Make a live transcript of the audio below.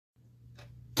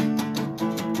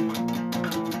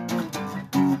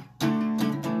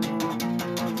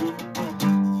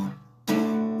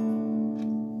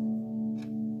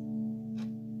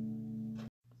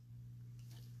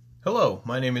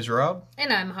My name is Rob.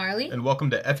 And I'm Harley. And welcome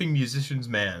to Effing Musicians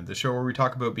Man, the show where we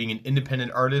talk about being an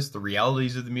independent artist, the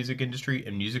realities of the music industry,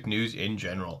 and music news in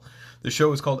general. The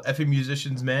show is called Effing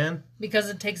Musicians Man because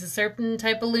it takes a certain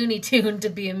type of Looney Tune to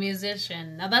be a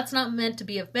musician. Now, that's not meant to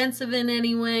be offensive in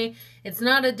any way. It's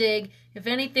not a dig. If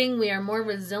anything, we are more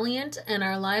resilient, and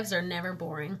our lives are never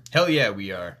boring. Hell yeah,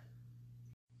 we are.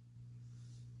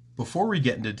 Before we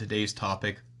get into today's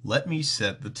topic, let me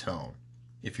set the tone.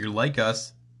 If you're like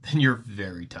us, then you're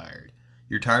very tired.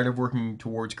 You're tired of working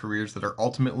towards careers that are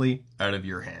ultimately out of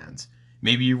your hands.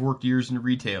 Maybe you've worked years in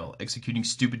retail, executing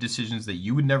stupid decisions that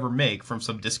you would never make from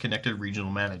some disconnected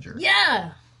regional manager.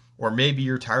 Yeah! Or maybe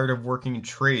you're tired of working in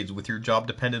trades with your job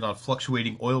dependent on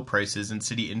fluctuating oil prices and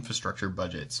city infrastructure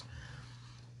budgets.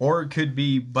 Or it could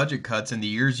be budget cuts and the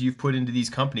years you've put into these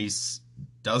companies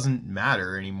doesn't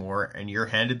matter anymore and you're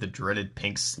handed the dreaded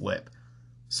pink slip.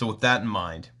 So with that in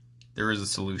mind, there is a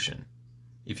solution.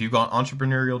 If you've got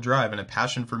entrepreneurial drive and a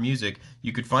passion for music,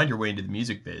 you could find your way into the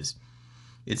music biz.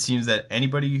 It seems that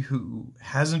anybody who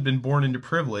hasn't been born into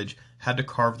privilege had to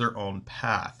carve their own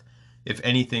path. If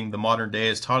anything, the modern day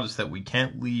has taught us that we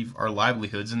can't leave our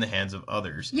livelihoods in the hands of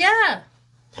others. Yeah!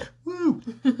 Woo!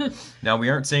 Now, we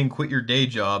aren't saying quit your day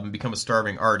job and become a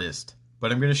starving artist,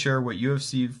 but I'm going to share what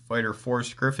UFC fighter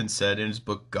Forrest Griffin said in his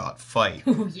book, Got Fight.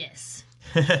 Oh, yes.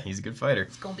 He's a good fighter.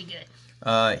 It's going to be good.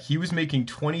 He was making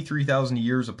 $23,000 a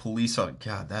year as a police officer.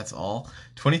 God, that's all.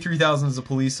 $23,000 as a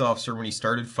police officer when he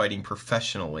started fighting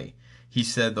professionally. He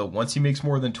said that once he makes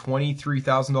more than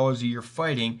 $23,000 a year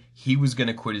fighting, he was going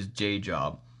to quit his day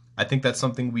job. I think that's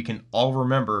something we can all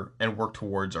remember and work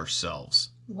towards ourselves.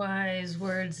 Wise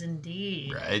words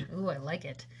indeed. Right? Ooh, I like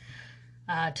it.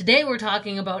 Today we're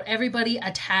talking about everybody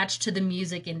attached to the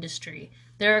music industry.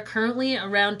 There are currently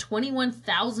around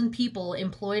 21,000 people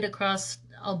employed across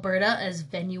Alberta as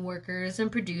venue workers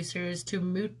and producers to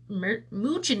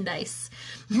merchandise.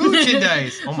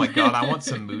 Merchandise! Oh my god, I want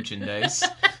some merchandise.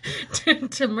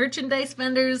 to merchandise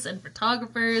vendors and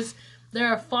photographers. There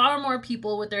are far more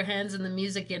people with their hands in the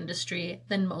music industry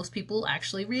than most people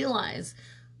actually realize.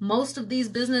 Most of these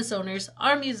business owners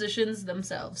are musicians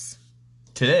themselves.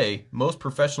 Today, most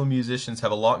professional musicians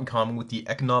have a lot in common with the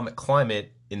economic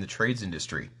climate in the trades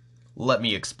industry. Let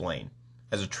me explain.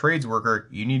 As a trades worker,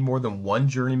 you need more than one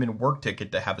journeyman work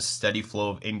ticket to have a steady flow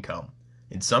of income.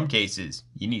 In some cases,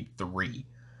 you need 3.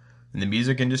 And the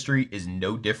music industry is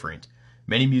no different.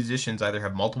 Many musicians either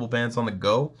have multiple bands on the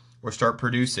go or start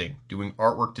producing, doing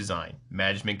artwork design,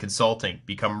 management consulting,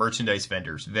 become merchandise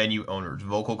vendors, venue owners,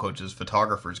 vocal coaches,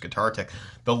 photographers, guitar tech.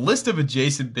 The list of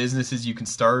adjacent businesses you can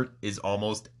start is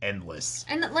almost endless.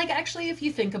 And actually, if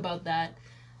you think about that,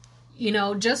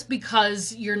 just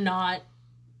because you're not,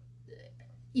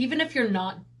 even if you're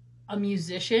not a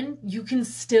musician, you can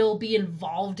still be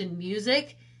involved in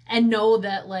music and know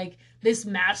that, this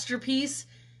masterpiece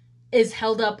is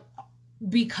held up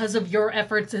because of your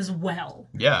efforts as well.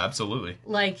 Yeah, absolutely.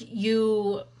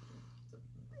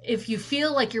 If you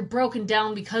feel like you're broken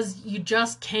down because you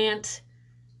just can't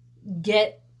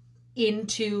get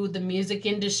into the music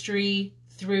industry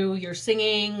through your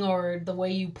singing or the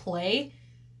way you play,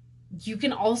 you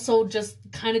can also just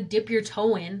kind of dip your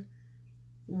toe in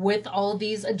with all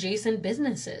these adjacent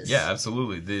businesses. Yeah,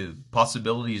 absolutely. The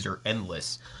possibilities are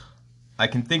endless. I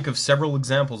can think of several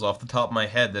examples off the top of my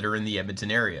head that are in the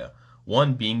Edmonton area.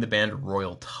 One being the band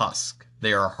Royal Tusk.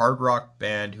 They are a hard rock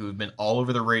band who have been all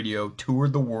over the radio,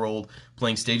 toured the world,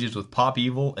 playing stages with Pop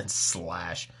Evil and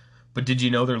Slash. But did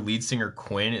you know their lead singer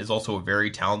Quinn is also a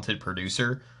very talented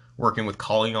producer, working with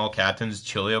Calling All Captains,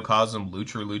 Chiliocosm,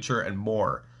 Lucha Lucha, and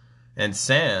more. And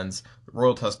Sans,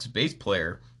 Royal Tusk's bass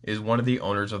player, is one of the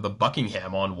owners of the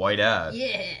Buckingham on White Ave.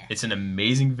 Yeah. It's an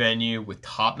amazing venue with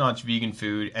top-notch vegan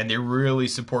food, and they really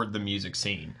support the music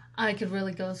scene. I could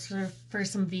really go for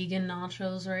some vegan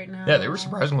nachos right now. Yeah, they were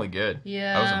surprisingly good.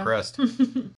 Yeah. I was impressed.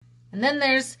 And then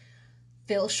there's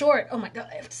Phil Short. Oh my god,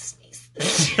 I have to sneeze.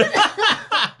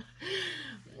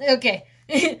 Okay.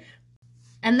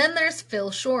 And then there's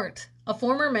Phil Short, a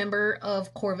former member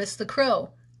of Corvus the Crow,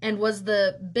 and was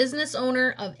the business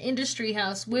owner of Industry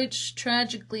House, which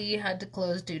tragically had to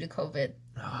close due to COVID.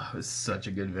 Oh, it was such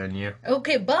a good venue.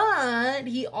 Okay, but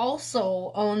he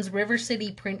also owns River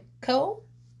City Print Co.,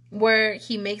 where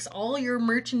he makes all your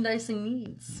merchandising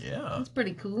needs. Yeah. That's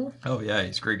pretty cool. Oh, yeah,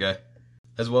 he's a great guy.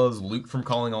 As well as Luke from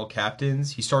Calling All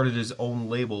Captains, he started his own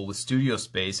label with studio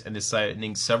space and is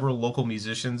signing several local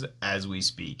musicians as we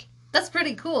speak. That's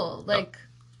pretty cool.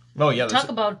 Oh yeah. Talk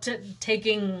about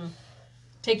taking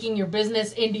taking your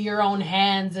business into your own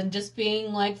hands and just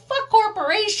being like, fuck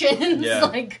corporations. Yeah.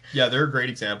 Like, yeah, they're a great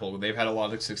example. They've had a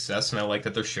lot of success, and I like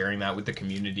that they're sharing that with the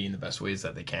community in the best ways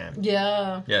that they can.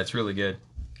 yeah. Yeah, it's really good.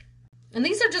 And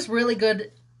these are just really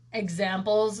good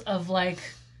examples of like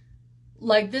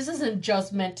this isn't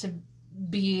just meant to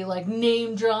be like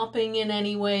name dropping in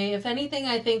any way. If anything,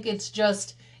 I think it's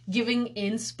just giving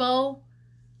inspo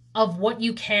of what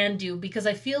you can do, because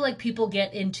I feel like people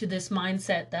get into this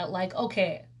mindset that like,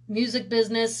 okay, music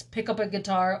business, pick up a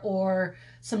guitar or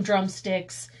some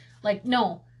drumsticks. Like,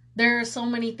 no, there are so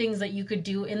many things that you could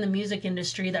do in the music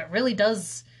industry that really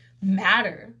does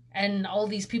matter. And all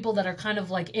these people that are kind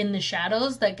of like in the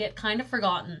shadows that get kind of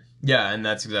forgotten. Yeah, and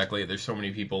that's exactly it. There's so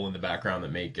many people in the background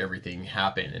that make everything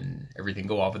happen and everything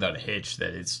go off without a hitch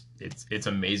that it's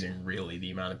amazing, really,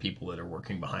 the amount of people that are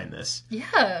working behind this.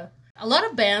 Yeah. A lot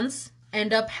of bands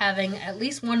end up having at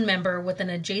least one member with an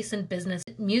adjacent business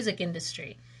music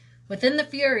industry. Within the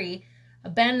Fury, a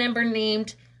band member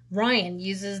named Ryan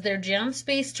uses their jam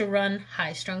space to run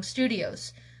High Strung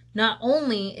Studios. Not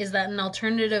only is that an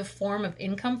alternative form of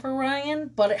income for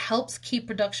Ryan, but it helps keep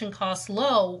production costs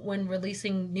low when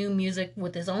releasing new music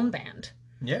with his own band.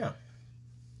 Yeah.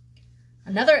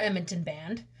 Another Edmonton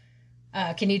band,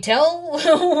 can you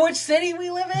tell which city we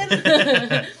live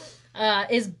in?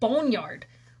 Is Boneyard.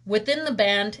 Within the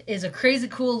band is a crazy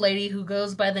cool lady who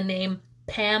goes by the name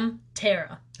Pam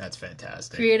Terra. That's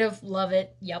fantastic. Creative, love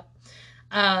it, yep.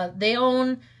 They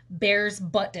own Bears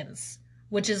Buttons,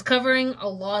 which is covering a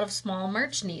lot of small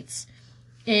merch needs.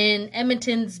 In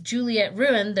Edmonton's Juliet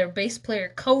Ruin, their bass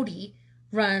player Cody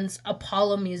runs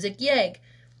Apollo Music Yeg,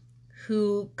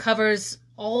 who covers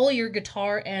all your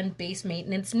guitar and bass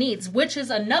maintenance needs, which is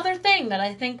another thing that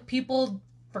I think people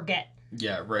forget.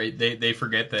 Yeah, right. They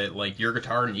forget that like your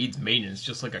guitar needs maintenance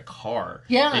just like a car.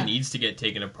 Yeah. It needs to get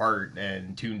taken apart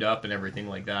and tuned up and everything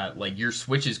like that. Like your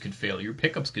switches could fail, your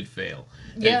pickups could fail.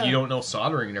 Yeah. If you don't know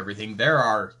soldering and everything, there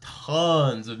are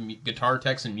tons of guitar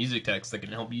techs and music techs that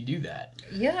can help you do that.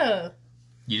 Yeah.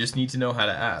 You just need to know how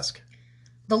to ask.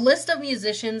 The list of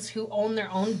musicians who own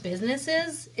their own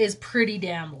businesses is pretty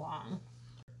damn long.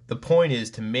 The point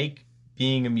is, to make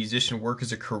being a musician work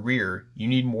as a career, you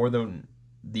need more than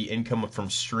the income from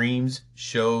streams,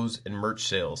 shows, and merch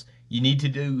sales. You need to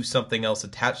do something else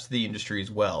attached to the industry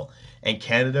as well. And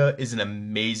Canada is an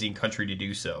amazing country to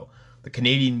do so. The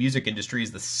Canadian music industry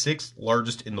is the 6th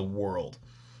largest in the world.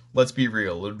 Let's be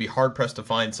real, it would be hard-pressed to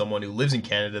find someone who lives in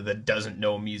Canada that doesn't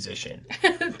know a musician.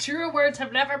 Truer words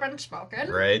have never been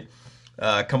spoken. Right?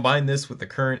 Combine this with the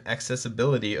current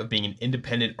accessibility of being an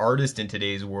independent artist in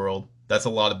today's world, that's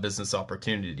a lot of business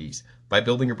opportunities. By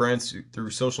building your brand through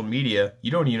social media,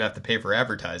 you don't even have to pay for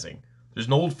advertising. There's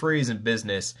an old phrase in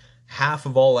business, half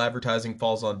of all advertising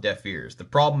falls on deaf ears. The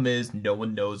problem is no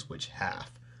one knows which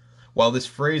half. While this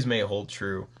phrase may hold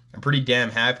true, I'm pretty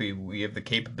damn happy we have the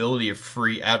capability of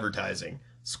free advertising.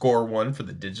 Score 1 for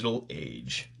the digital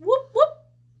age. Whoop whoop.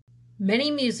 Many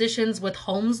musicians with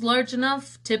homes large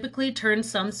enough typically turn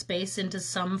some space into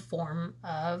some form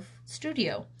of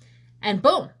studio. And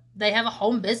boom, they have a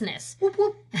home business. Whoop,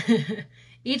 whoop.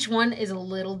 Each one is a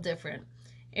little different.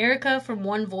 Erica from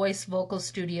One Voice Vocal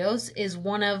Studios is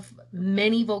one of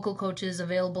many vocal coaches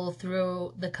available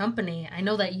through the company. I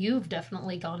know that you've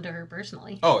definitely gone to her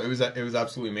personally. Oh, it was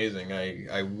absolutely amazing.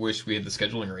 I wish we had the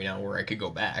scheduling right now where I could go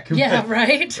back. Yeah,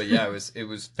 right? But yeah, it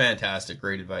was fantastic.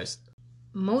 Great advice.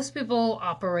 Most people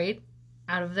operate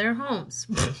out of their homes.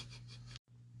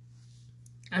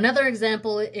 Another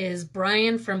example is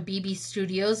Brian from BB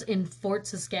Studios in Fort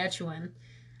Saskatchewan.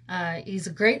 He's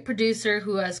a great producer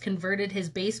who has converted his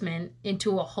basement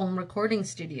into a home recording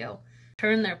studio.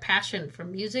 Turn their passion for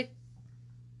music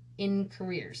in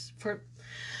careers.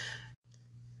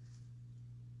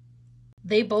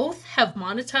 They both have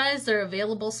monetized their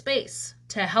available space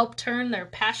to help turn their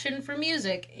passion for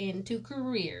music into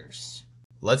careers.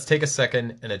 Let's take a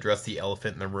second and address the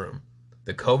elephant in the room.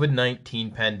 The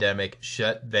COVID-19 pandemic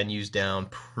shut venues down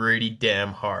pretty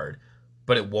damn hard,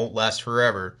 but it won't last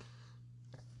forever,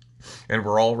 and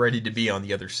we're all ready to be on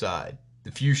the other side.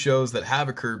 The few shows that have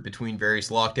occurred between various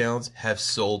lockdowns have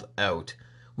sold out.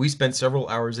 We spent several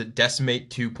hours at Decimate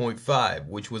 2.5,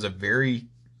 which was a very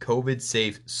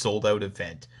COVID-safe sold-out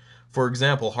event. For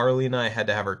example, Harley and I had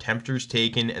to have our temperatures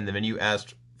taken, and the venue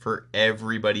asked for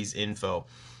everybody's info,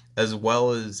 as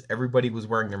well as everybody was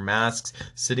wearing their masks,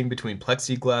 sitting between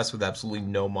plexiglass with absolutely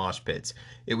no mosh pits.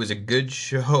 It was a good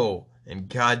show, and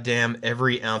goddamn,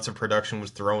 every ounce of production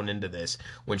was thrown into this.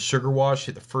 When Sugar Wash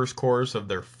hit the first chorus of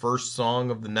their first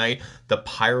song of the night, the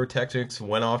pyrotechnics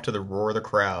went off to the roar of the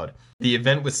crowd. The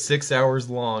event was 6 hours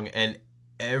long, and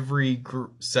every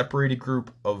separated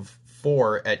group of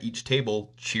 4 at each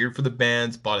table cheered for the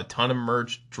bands, bought a ton of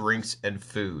merch, drinks, and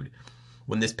food.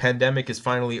 When this pandemic is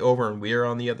finally over and we are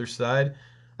on the other side,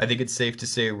 I think it's safe to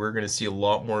say we're going to see a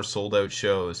lot more sold out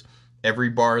shows. Every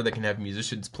bar that can have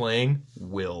musicians playing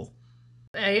will.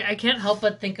 I can't help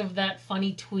but think of that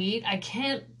funny tweet. I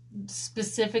can't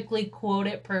specifically quote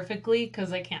it perfectly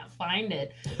because I can't find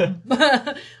it.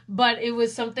 But it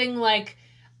was something like,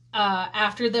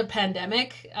 after the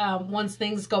pandemic, once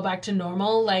things go back to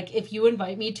normal, like, if you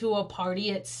invite me to a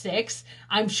party at 6,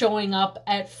 I'm showing up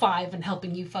at 5 and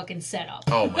helping you fucking set up.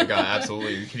 Oh my god,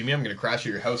 absolutely. Are you kidding me? I'm going to crash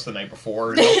at your house the night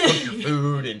before and help cook your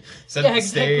food and set up the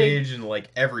stage and, like,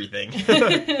 everything.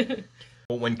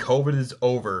 But when COVID is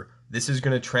over, this is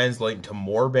going to translate into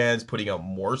more bands putting out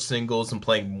more singles and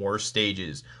playing more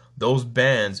stages. Those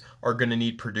bands are going to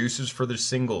need producers for their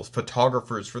singles,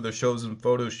 photographers for their shows and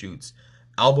photo shoots,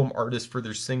 album artists for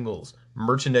their singles,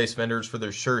 merchandise vendors for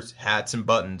their shirts, hats, and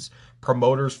buttons,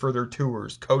 promoters for their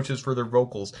tours, coaches for their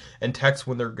vocals, and techs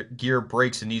when their gear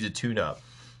breaks and needs a tune-up.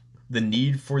 The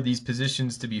need for these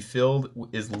positions to be filled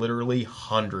is literally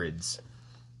hundreds.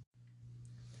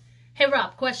 Hey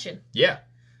Rob, question. Yeah.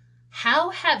 How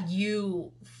have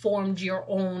you formed your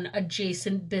own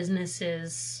adjacent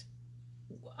businesses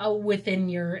within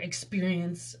your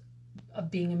experience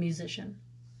of being a musician?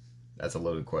 That's a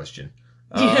loaded question.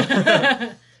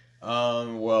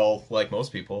 Well, like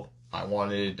most people, I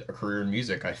wanted a career in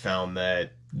music. I found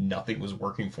that nothing was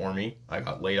working for me. I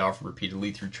got laid off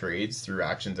repeatedly through trades, through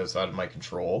actions outside of my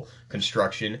control.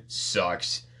 Construction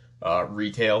sucks.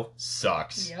 Retail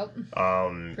sucks. Yep.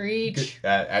 Preach.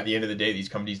 At the end of the day, these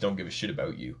companies don't give a shit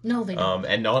about you. No, they don't.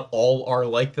 And not all are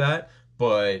like that,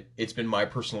 but it's been my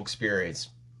personal experience.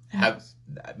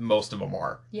 Most of them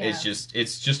are. Yeah.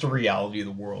 It's just a reality of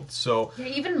the world. So yeah,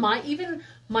 even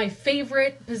my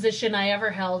favorite position I ever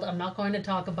held, I'm not going to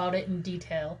talk about it in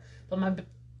detail, but my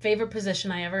favorite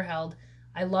position I ever held,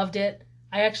 I loved it.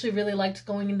 I actually really liked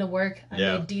going into work. I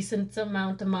made a decent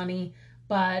amount of money,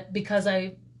 but because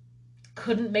I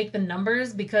couldn't make the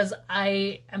numbers, because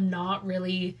I am not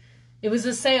really, it was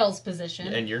a sales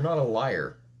position. And you're not a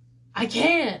liar. I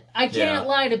can't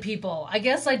lie to people. I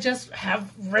guess I just have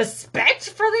respect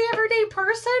for the everyday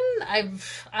person.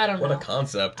 I don't know. What a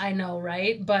concept. I know,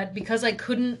 right? But because I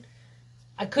couldn't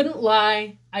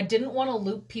lie. I didn't want to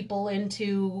loop people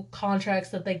into contracts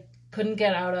that they couldn't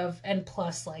get out of. And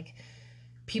plus, like,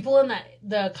 people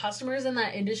the customers in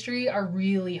that industry are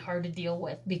really hard to deal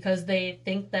with because they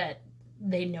think that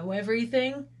they know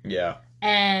everything. Yeah.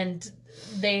 And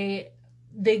they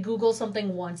Google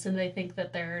something once and they think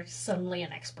that they're suddenly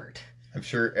an expert. I'm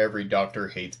sure every doctor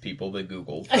hates people that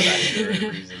Google for that very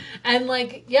reason. And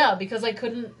like, yeah, because I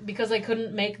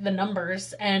couldn't make the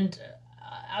numbers, and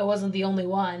I wasn't the only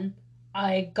one.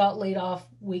 I got laid off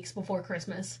weeks before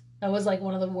Christmas. That was like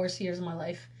one of the worst years of my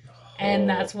life. Oh. And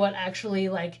that's what actually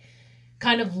like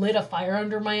kind of lit a fire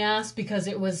under my ass, because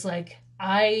it was like,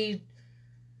 I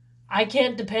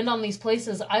can't depend on these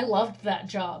places. I loved that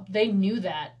job. They knew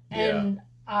that. And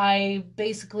I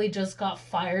basically just got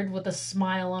fired with a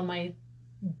smile on my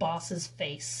boss's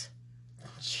face.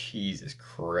 Jesus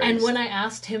Christ. And when I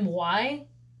asked him why,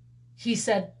 he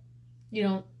said,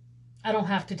 I don't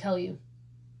have to tell you.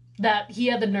 That he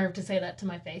had the nerve to say that to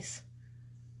my face.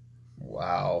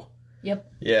 Wow.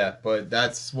 Yep. Yeah, but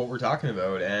that's what we're talking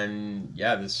about. And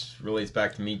yeah, this relates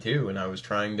back to me too. And I was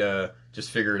trying to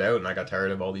just figure it out, and I got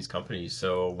tired of all these companies.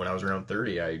 So when I was around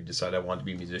 30, I decided I wanted to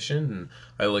be a musician, and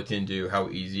I looked into how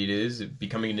easy it is.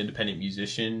 Becoming an independent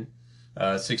musician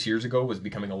 6 years ago was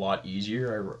becoming a lot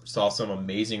easier. I saw some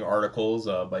amazing articles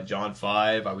by John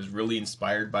Five. I was really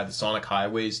inspired by the Sonic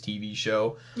Highways TV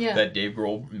show that Dave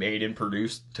Grohl made and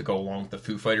produced to go along with the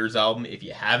Foo Fighters album. If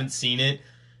you haven't seen it,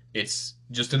 it's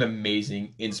just an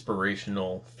amazing,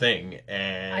 inspirational thing.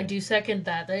 And I do second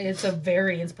that. It's a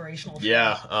very inspirational show.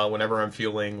 Yeah, whenever I'm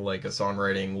feeling like a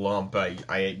songwriting lump,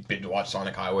 I binge watch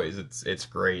Sonic Highways. It's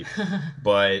great.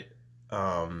 But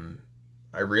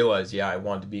I realized, I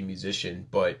wanted to be a musician,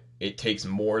 but it takes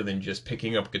more than just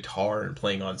picking up guitar and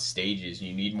playing on stages.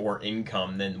 You need more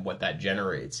income than what that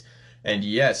generates. And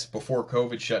yes, before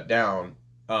COVID shut down,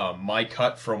 my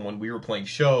cut from when we were playing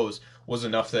shows was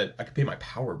enough that I could pay my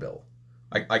power bill.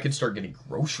 I could start getting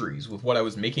groceries with what I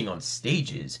was making on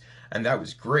stages, and that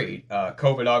was great.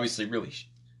 COVID obviously really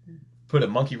put a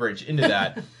monkey wrench into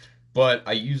that, but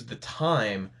I used the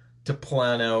time to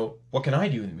plan out, what can I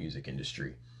do in the music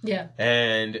industry? Yeah.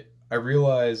 And I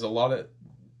realized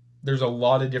there's a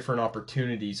lot of different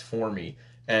opportunities for me.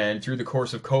 And through the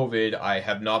course of COVID, I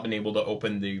have not been able to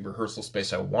open the rehearsal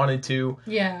space I wanted to.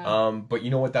 Yeah. But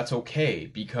you know what? That's okay,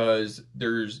 because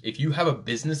if you have a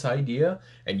business idea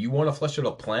and you want to flesh out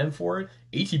a plan for it,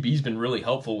 ATB's been really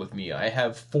helpful with me. I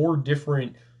have 4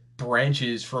 different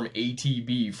branches from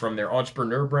ATB, from their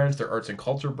entrepreneur branch, their arts and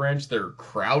culture branch, their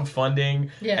crowdfunding,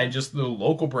 and just the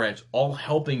local branch, all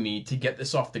helping me to get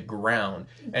this off the ground.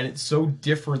 And it's so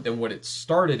different than what it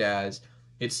started as.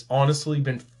 It's honestly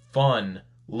been fun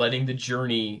letting the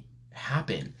journey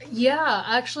happen. Yeah,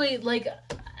 actually, like,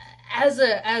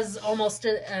 as almost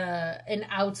an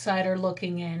outsider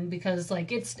looking in, because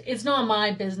like it's not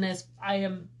my business. I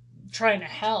am trying to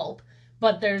help,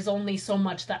 but there's only so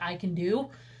much that I can do.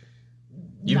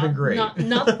 You've been great. Not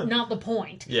the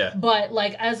point. Yeah. But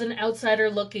like, as an outsider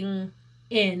looking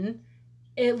in,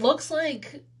 it looks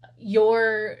like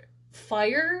your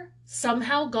fire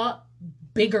somehow got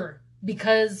bigger,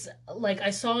 because like I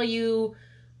saw you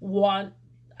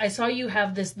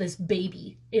have this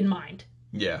baby in mind.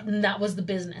 Yeah. And that was the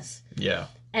business. Yeah.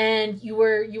 And you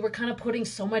were kind of putting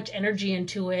so much energy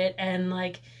into it, and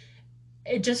like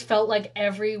it just felt like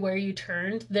everywhere you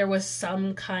turned there was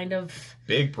some kind of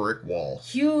big brick wall.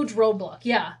 Huge roadblock.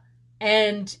 Yeah.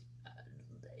 And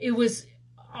it was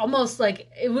almost like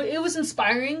it was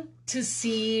inspiring to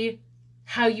see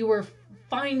how you were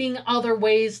finding other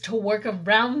ways to work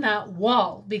around that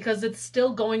wall, because it's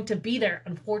still going to be there,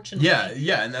 unfortunately.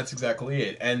 Yeah, and that's exactly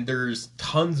it. And there's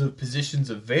tons of positions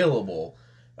available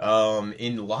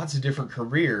in lots of different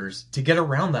careers to get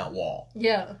around that wall.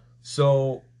 Yeah.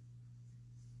 So,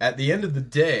 at the end of the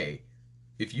day,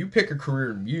 if you pick a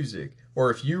career in music,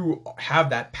 or if you have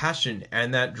that passion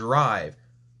and that drive,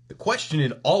 the question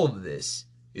in all of this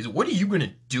is, what are you going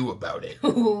to do about it?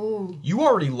 Ooh. You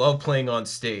already love playing on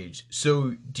stage,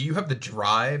 so do you have the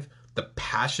drive, the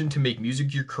passion to make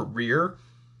music your career?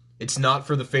 It's not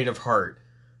for the faint of heart,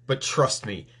 but trust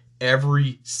me,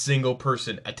 every single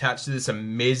person attached to this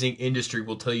amazing industry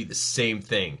will tell you the same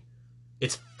thing.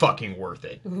 It's fucking worth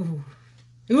it. Ooh.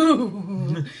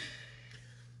 Ooh.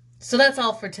 So that's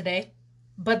all for today.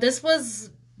 But this was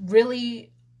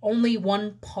really only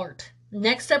one part.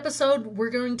 Next episode, we're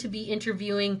going to be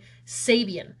interviewing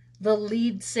Sabian, the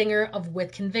lead singer of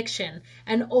With Conviction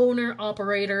and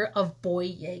owner-operator of Boy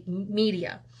Yeg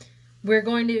Media. We're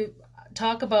going to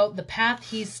talk about the path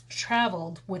he's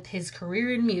traveled with his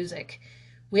career in music.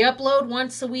 We upload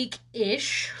once a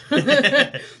week-ish.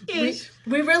 We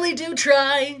really do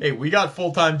try. Hey, we got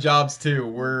full-time jobs too.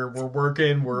 We're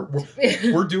working.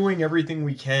 We're doing everything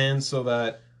we can so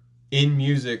that in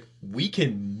music we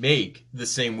can make the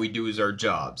same we do as our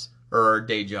jobs or our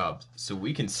day jobs. So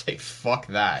we can say fuck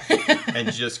that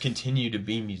and just continue to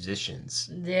be musicians.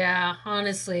 Yeah,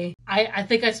 honestly. I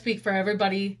think I speak for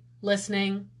everybody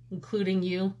listening, including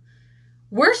you.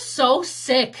 We're so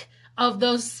sick of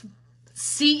those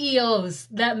CEOs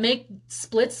that make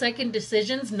split-second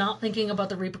decisions not thinking about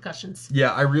the repercussions.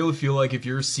 Yeah, I really feel like if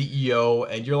you're a CEO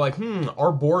and you're like,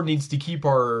 our board needs to keep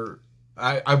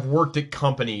I've worked at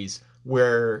companies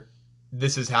where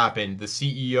this has happened. The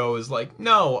CEO is like,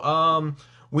 no,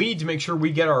 we need to make sure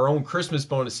we get our own Christmas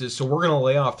bonuses, so we're going to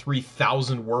lay off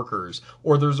 3,000 workers.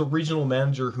 Or there's a regional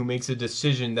manager who makes a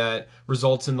decision that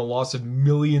results in the loss of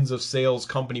millions of sales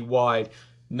company-wide.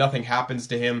 Nothing happens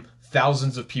to him.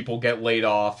 Thousands of people get laid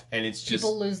off, and it's just...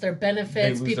 People lose their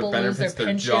benefits. People lose their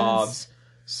pensions. Jobs.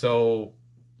 So,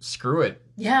 screw it.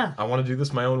 Yeah. I want to do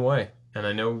this my own way. And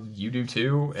I know you do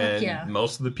too. And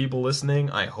most of the people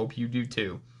listening, I hope you do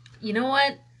too. You know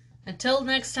what? Until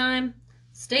next time,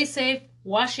 stay safe,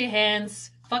 wash your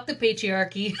hands, fuck the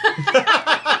patriarchy.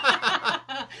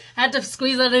 Had to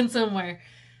squeeze that in somewhere.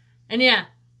 And yeah,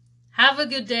 have a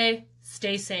good day,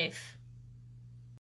 stay safe.